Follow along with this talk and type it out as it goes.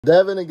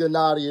Devon and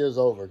Genadi is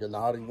over.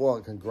 Genadi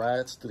won.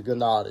 Congrats to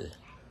Genadi.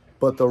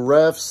 But the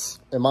refs,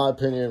 in my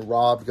opinion,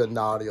 robbed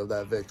Genadi of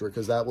that victory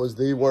because that was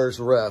the worst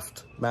ref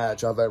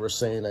match I've ever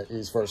seen at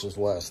East versus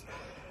West.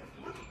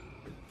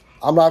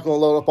 I'm not going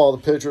to load up all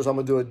the pictures. I'm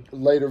going to do a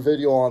later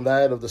video on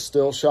that of the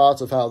still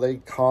shots of how they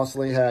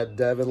constantly had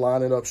Devon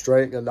lining up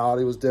straight.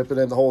 Genadi was dipping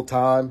in the whole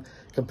time.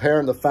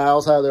 Comparing the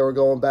fouls, how they were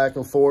going back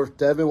and forth.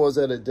 Devon was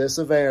at a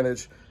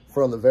disadvantage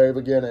from the very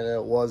beginning, and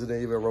it wasn't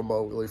even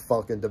remotely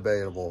fucking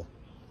debatable.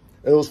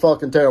 It was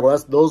fucking terrible.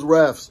 Those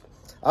refs,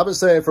 I've been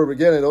saying from the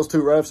beginning, those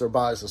two refs are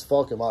biased as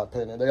fuck in my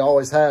opinion. They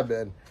always have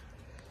been.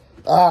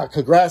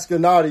 Congrats,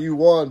 Genadi, you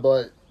won,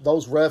 but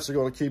those refs are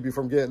going to keep you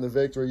from getting the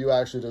victory you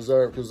actually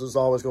deserve because there's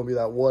always going to be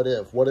that what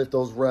if. What if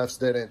those refs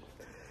didn't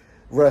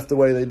ref the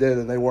way they did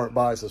and they weren't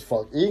biased as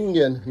fuck?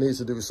 Ingen needs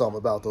to do something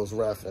about those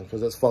refing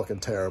because it's fucking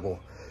terrible.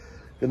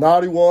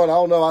 Genadi won. I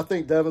don't know. I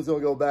think Devon's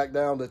going to go back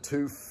down to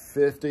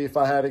 250 if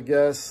I had to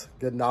guess.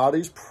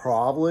 Genadi's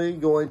probably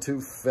going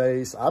to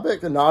face... I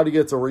bet Genadi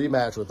gets a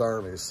rematch with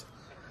Hermes.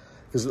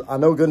 Because I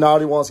know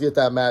Genadi wants to get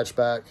that match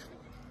back.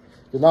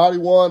 Genadi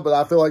won, but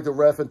I feel like the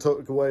reffing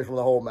took away from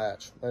the whole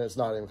match. And it's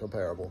not even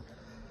comparable.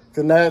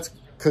 Congrats,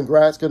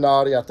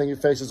 Genadi. I think he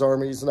faces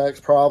Hermes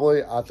next,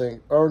 probably. I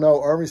think... Or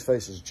no, Hermes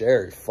faces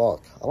Jerry.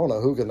 Fuck. I don't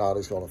know who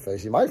Genadi's going to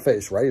face. He might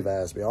face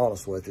Ravaz, to be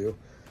honest with you.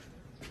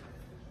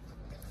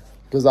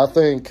 Because I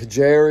think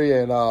Jerry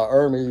and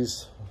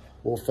Hermes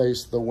will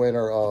face the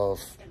winner of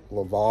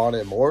Levon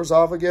and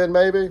Morozov again,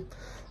 maybe.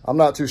 I'm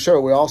not too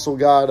sure. We also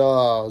got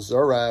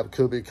Zurab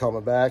could be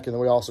coming back. And then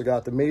we also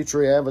got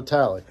Dimitri and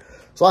Vitaly.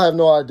 So I have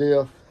no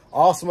idea.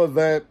 Awesome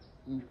event,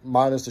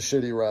 minus the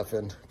shitty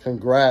reffing.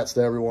 Congrats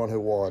to everyone who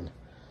won.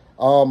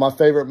 My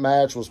favorite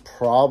match was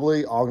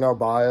probably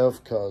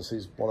Ognarbayev because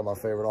he's one of my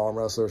favorite arm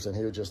wrestlers. And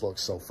he just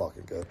looks so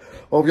fucking good.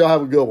 Hope y'all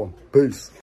have a good one. Peace.